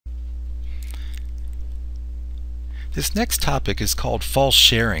This next topic is called false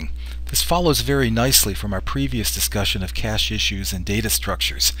sharing. This follows very nicely from our previous discussion of cache issues and data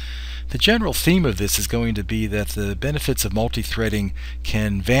structures. The general theme of this is going to be that the benefits of multi-threading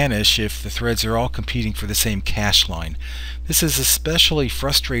can vanish if the threads are all competing for the same cache line. This is especially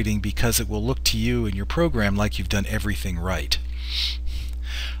frustrating because it will look to you and your program like you've done everything right.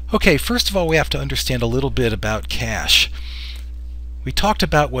 Okay, first of all, we have to understand a little bit about cache. We talked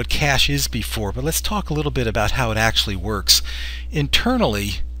about what cache is before, but let's talk a little bit about how it actually works.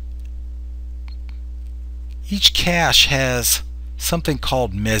 Internally, each cache has something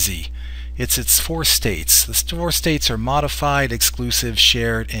called MESI. It's its four states. The four states are modified, exclusive,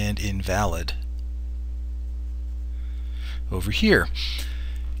 shared, and invalid. Over here,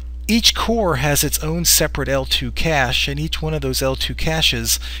 each core has its own separate L2 cache, and each one of those L2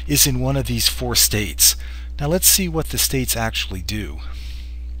 caches is in one of these four states. Now let's see what the states actually do.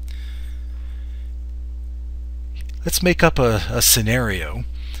 Let's make up a scenario.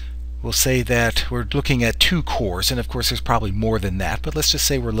 We'll say that we're looking at two cores, and of course there's probably more than that, but let's just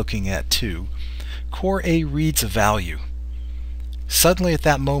say we're looking at two. Core A reads a value. Suddenly at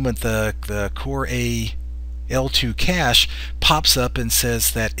that moment the Core A L2 cache pops up and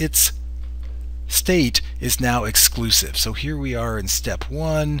says that its state is now exclusive. So here we are in step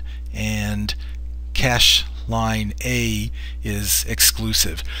 1, and cache line A is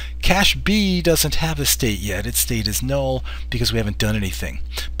exclusive. Cache B doesn't have a state yet. Its state is null because we haven't done anything.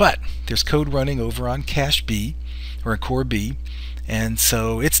 But there's code running over on cache B, or in core B, and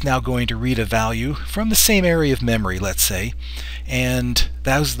so it's now going to read a value from the same area of memory, let's say, and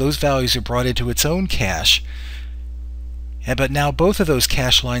those values are brought into its own cache. But now both of those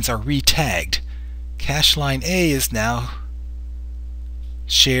cache lines are re-tagged. Cache line A is now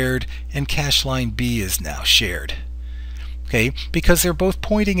shared, and cache line B is now shared. Okay, because they're both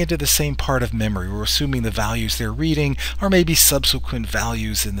pointing into the same part of memory. We're assuming the values they're reading are maybe subsequent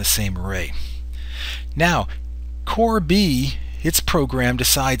values in the same array. Now, core B, its program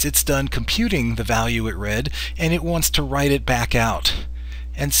decides it's done computing the value it read, and it wants to write it back out.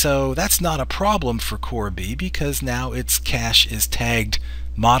 And so that's not a problem for core B because now its cache is tagged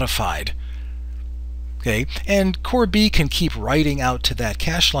modified. Okay, and core B can keep writing out to that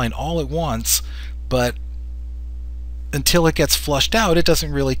cache line all it wants, but until it gets flushed out, it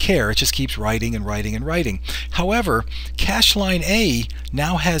doesn't really care. It just keeps writing and writing and writing. However, cache line A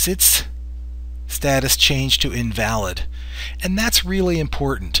now has its status changed to invalid. And that's really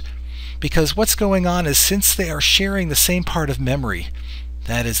important because what's going on is, since they are sharing the same part of memory,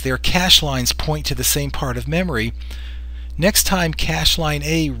 that is, their cache lines point to the same part of memory, next time cache line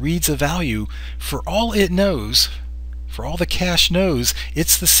A reads a value, for all it knows, for all the cache knows,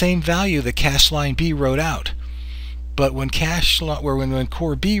 it's the same value that cache line B wrote out. But when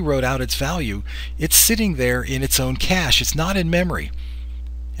core B wrote out its value, it's sitting there in its own cache. It's not in memory.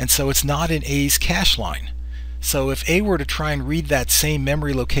 And so it's not in A's cache line. So if A were to try and read that same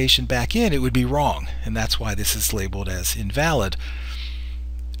memory location back in, it would be wrong. And that's why this is labeled as invalid.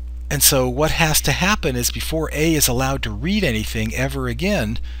 And so what has to happen is, before A is allowed to read anything ever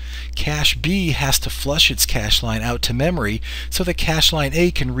again, cache B has to flush its cache line out to memory so that cache line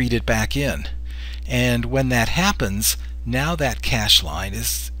A can read it back in. And when that happens, now that cache line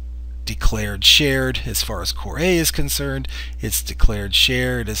is declared shared as far as core A is concerned. It's declared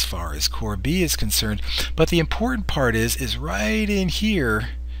shared as far as core B is concerned. But the important part is right in here,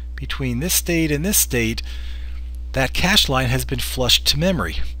 between this state and this state, that cache line has been flushed to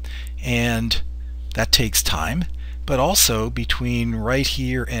memory. And that takes time, but also between right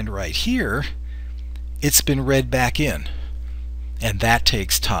here and right here, it's been read back in, and that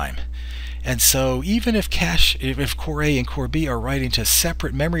takes time. And so even if core A and core B are writing to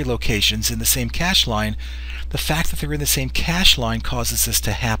separate memory locations in the same cache line, the fact that they're in the same cache line causes this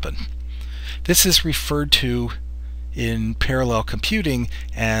to happen. This is referred to in parallel computing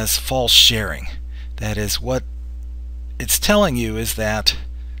as false sharing. That is, what it's telling you is that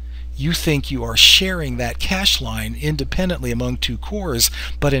you think you are sharing that cache line independently among two cores,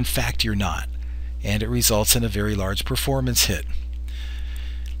 but in fact you're not. And it results in a very large performance hit.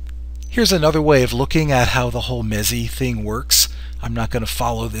 Here's another way of looking at how the whole MESI thing works. I'm not going to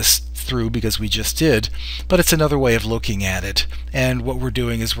follow this through because we just did, but it's another way of looking at it. And what we're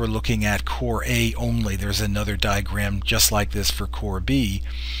doing is we're looking at core A only. There's another diagram just like this for core B.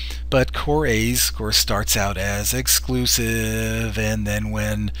 But core A's, of course, starts out as exclusive, and then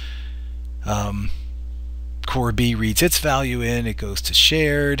when core B reads its value in, it goes to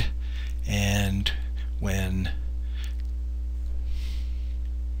shared, and when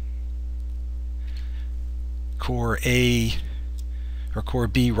core A or core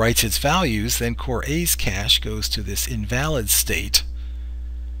B writes its values, then core A's cache goes to this invalid state,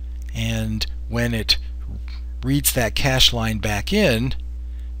 and when it reads that cache line back in,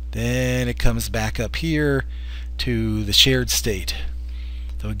 then it comes back up here to the shared state.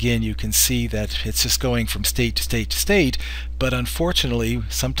 So again, you can see that it's just going from state to state to state, but unfortunately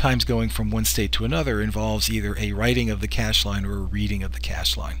sometimes going from one state to another involves either a writing of the cache line or a reading of the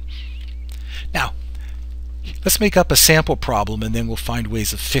cache line. Now let's make up a sample problem, and then we'll find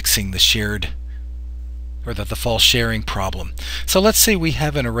ways of fixing the shared or the false sharing problem. So let's say we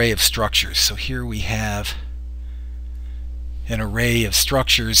have an array of structures. So here we have an array of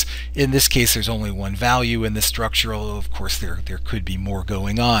structures. In this case, there's only one value in the structure, although of course there could be more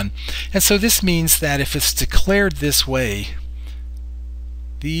going on. And so this means that if it's declared this way,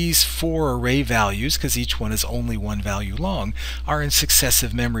 these 4 array values, because each one is only one value long, are in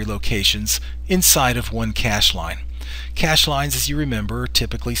successive memory locations inside of one cache line. Cache lines, as you remember, are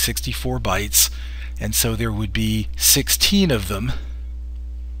typically 64 bytes, and so there would be 16 of them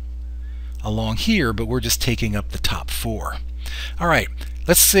along here, but we're just taking up the top 4. Alright,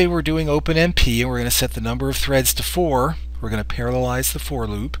 let's say we're doing OpenMP and we're going to set the number of threads to 4. We're going to parallelize the for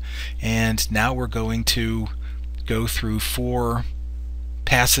loop, and now we're going to go through 4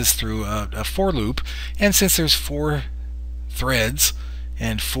 passes through a for loop, and since there's 4 threads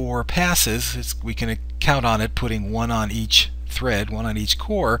and 4 passes, we can count on it putting 1 on each thread, 1 on each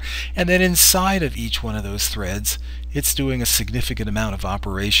core, and then inside of each one of those threads it's doing a significant amount of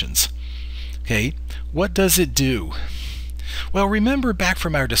operations. Okay, what does it do? Well, remember back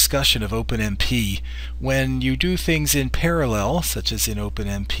from our discussion of OpenMP, when you do things in parallel, such as in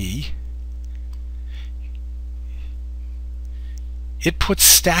OpenMP, it puts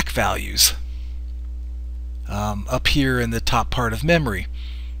stack values up here in the top part of memory,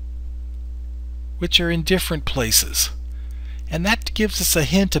 which are in different places. And that gives us a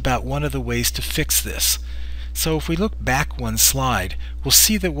hint about one of the ways to fix this. So if we look back one slide, we'll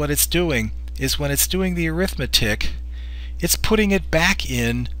see that what it's doing is when it's doing the arithmetic, it's putting it back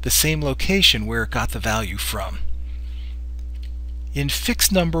in the same location where it got the value from. In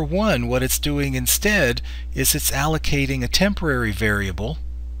fix number 1, what it's doing instead is it's allocating a temporary variable.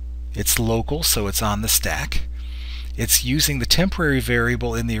 It's local, so it's on the stack. It's using the temporary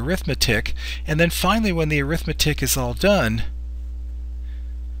variable in the arithmetic, and then finally when the arithmetic is all done,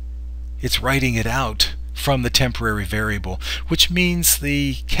 it's writing it out from the temporary variable, which means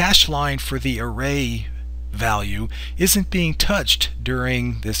the cache line for the array value isn't being touched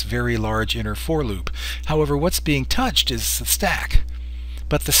during this very large inner for loop. However, what's being touched is the stack,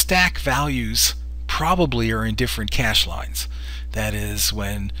 but the stack values probably are in different cache lines. That is,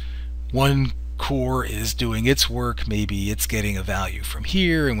 when one core is doing its work, maybe it's getting a value from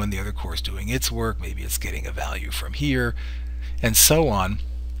here, and when the other core is doing its work, maybe it's getting a value from here, and so on,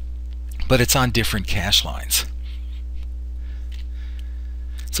 but it's on different cache lines.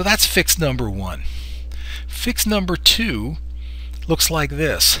 So that's fix number 1. Fix number 2 looks like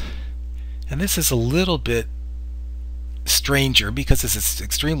this, and this is a little bit stranger because it's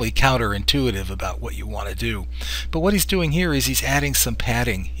extremely counterintuitive about what you want to do. But what he's doing here is he's adding some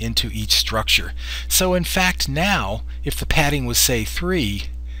padding into each structure. So in fact now, if the padding was say 3,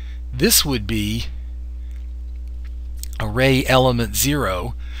 this would be array element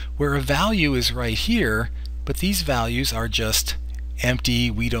 0, where a value is right here, but these values are just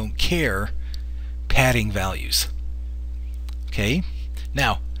empty, we don't care padding values. Okay,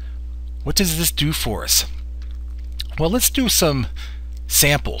 now what does this do for us? Well, let's do some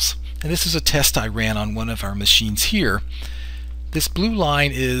samples, and this is a test I ran on one of our machines here. This blue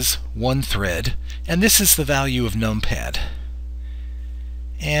line is one thread, and this is the value of numpad.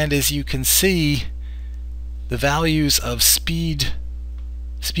 And as you can see, the values of speed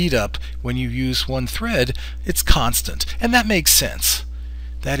up when you use one thread, it's constant, and that makes sense.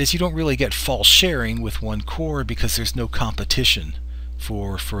 That is, you don't really get false sharing with one core because there's no competition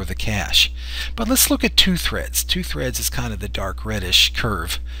for the cache. But let's look at 2 threads. 2 threads is kind of the dark reddish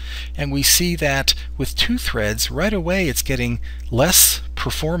curve, and we see that with 2 threads right away it's getting less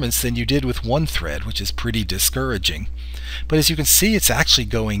performance than you did with 1 thread, which is pretty discouraging. But as you can see, it's actually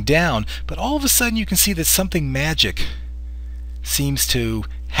going down, but all of a sudden you can see that something magic seems to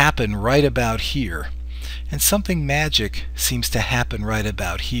happen right about here, and something magic seems to happen right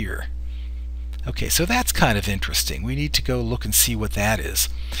about here. Okay, so that's kind of interesting. We need to go look and see what that is.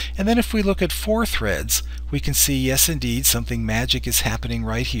 And then if we look at 4 threads, we can see, yes indeed, something magic is happening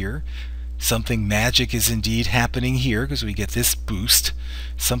right here. Something magic is indeed happening here because we get this boost.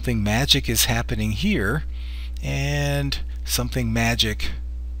 Something magic is happening here, and something magic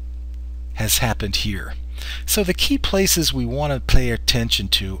has happened here. So the key places we want to pay attention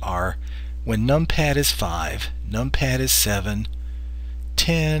to are when numpad is 5, numpad is 7,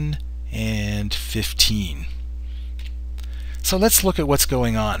 10, and 15. So let's look at what's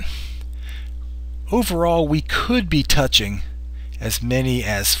going on. Overall, we could be touching as many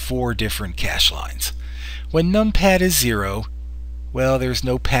as 4 different cache lines. When numpad is 0, well, there's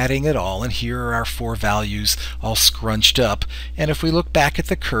no padding at all, and here are our 4 values all scrunched up. And if we look back at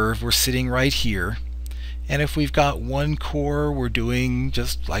the curve, we're sitting right here. And if we've got 1 core, we're doing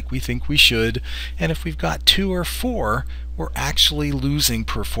just like we think we should. And if we've got 2 or 4, we're actually losing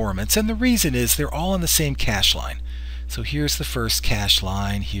performance. And the reason is they're all on the same cache line. So here's the first cache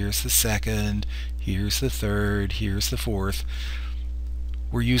line, here's the second, here's the third, here's the fourth.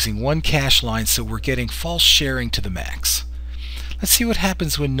 We're using 1 cache line, so we're getting false sharing to the max. Let's see what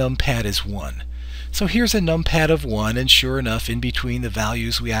happens when numpad is 1. So here's a numpad of 1, and sure enough, in between the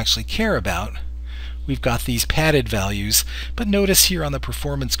values we actually care about, we've got these padded values, but notice here on the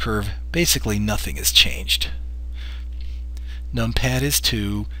performance curve, basically nothing has changed. Numpad is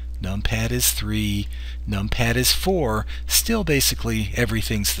 2, numpad is 3, numpad is 4, still basically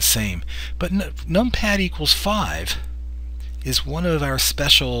everything's the same. But numpad equals 5 is one of our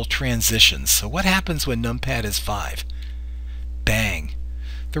special transitions. So what happens when numpad is 5? Bang!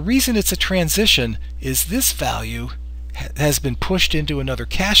 The reason it's a transition is this value has been pushed into another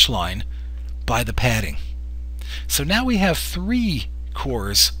cache line by the padding. So now we have 3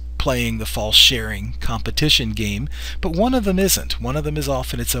 cores playing the false sharing competition game, but one of them isn't. One of them is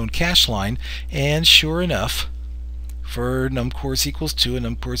off in its own cache line, and sure enough, for numcores equals 2 and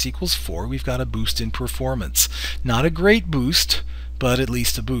numcores equals 4, we've got a boost in performance. Not a great boost, but at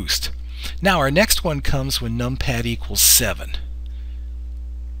least a boost. Now our next one comes when numpad equals 7.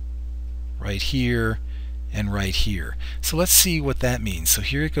 Right here and right here. So let's see what that means. So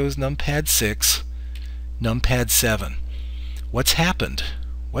here it goes, numpad 6, numpad 7. What's happened?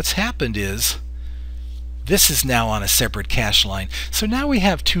 What's happened is this is now on a separate cache line. So now we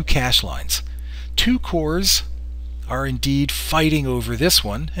have 2 cache lines. 2 cores are indeed fighting over this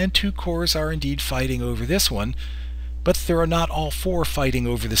one, and 2 cores are indeed fighting over this one, but there are not all 4 fighting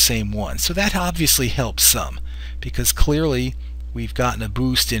over the same one. So that obviously helps some, because clearly we've gotten a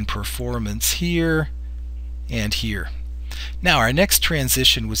boost in performance here and here. Now our next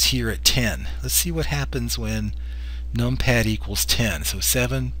transition was here at 10. Let's see what happens when numpad equals 10. So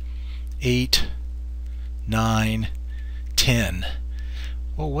 7, 8, 9, 10.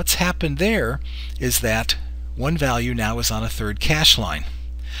 Well, what's happened there is that one value now is on a 3rd cache line.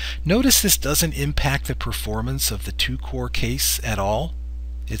 Notice this doesn't impact the performance of the 2-core case at all.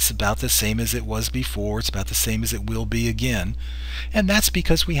 It's about the same as it was before. It's about the same as it will be again. And that's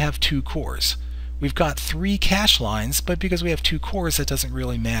because we have 2 cores. We've got 3 cache lines, but because we have 2 cores, that doesn't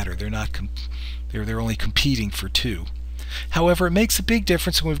really matter. They're only competing for 2. However, it makes a big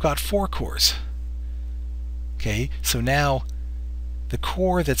difference when we've got 4 cores. Okay, so now the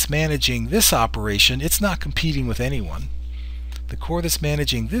core that's managing this operation, it's not competing with anyone. The core that's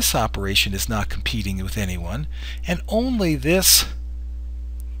managing this operation is not competing with anyone, and only this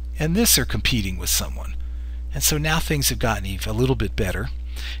and this are competing with someone. And so now things have gotten a little bit better.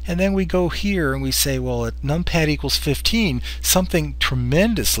 And then we go here and we say, well, at numpad equals 15, something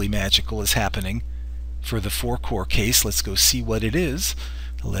tremendously magical is happening for the 4-core case. Let's go see what it is.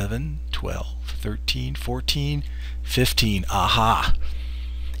 11, 12, 13, 14, 15. Aha!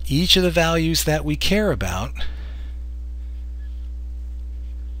 Each of the values that we care about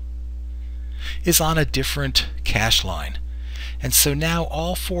is on a different cache line. And so now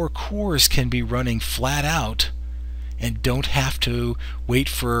all 4 cores can be running flat out and don't have to wait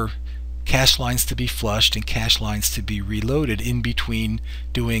for cache lines to be flushed and cache lines to be reloaded in between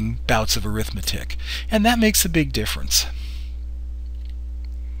doing bouts of arithmetic. And that makes a big difference.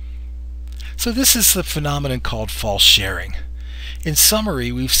 So this is the phenomenon called false sharing. In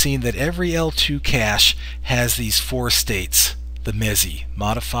summary, we've seen that every L2 cache has these 4 states: the MESI,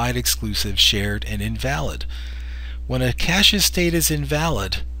 modified, exclusive, shared, and invalid. When a cache state is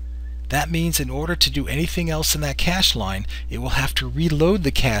invalid, that means in order to do anything else in that cache line, it will have to reload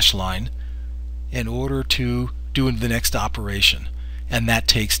the cache line in order to do the next operation. And that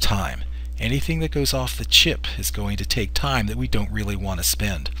takes time. Anything that goes off the chip is going to take time that we don't really want to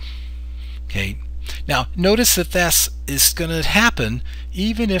spend. Okay. Now notice that this is going to happen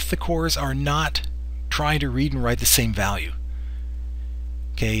even if the cores are not trying to read and write the same value.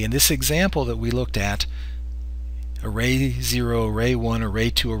 Okay, in this example that we looked at, array 0, array 1, array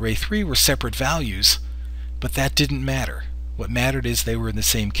 2, array 3 were separate values, but that didn't matter. What mattered is they were in the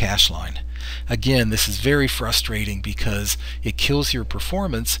same cache line. Again, this is very frustrating because it kills your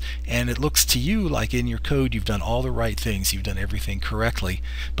performance, and it looks to you like in your code you've done all the right things, you've done everything correctly,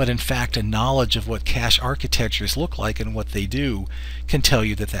 but in fact a knowledge of what cache architectures look like and what they do can tell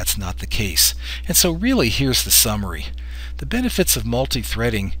you that that's not the case. And so really here's the summary. The benefits of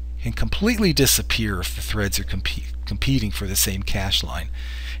multi-threading can completely disappear if the threads are competing for the same cache line,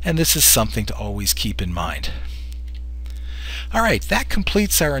 and this is something to always keep in mind. Alright, that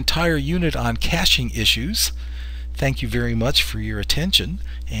completes our entire unit on caching issues. Thank you very much for your attention,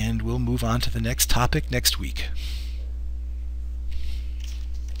 and we'll move on to the next topic next week.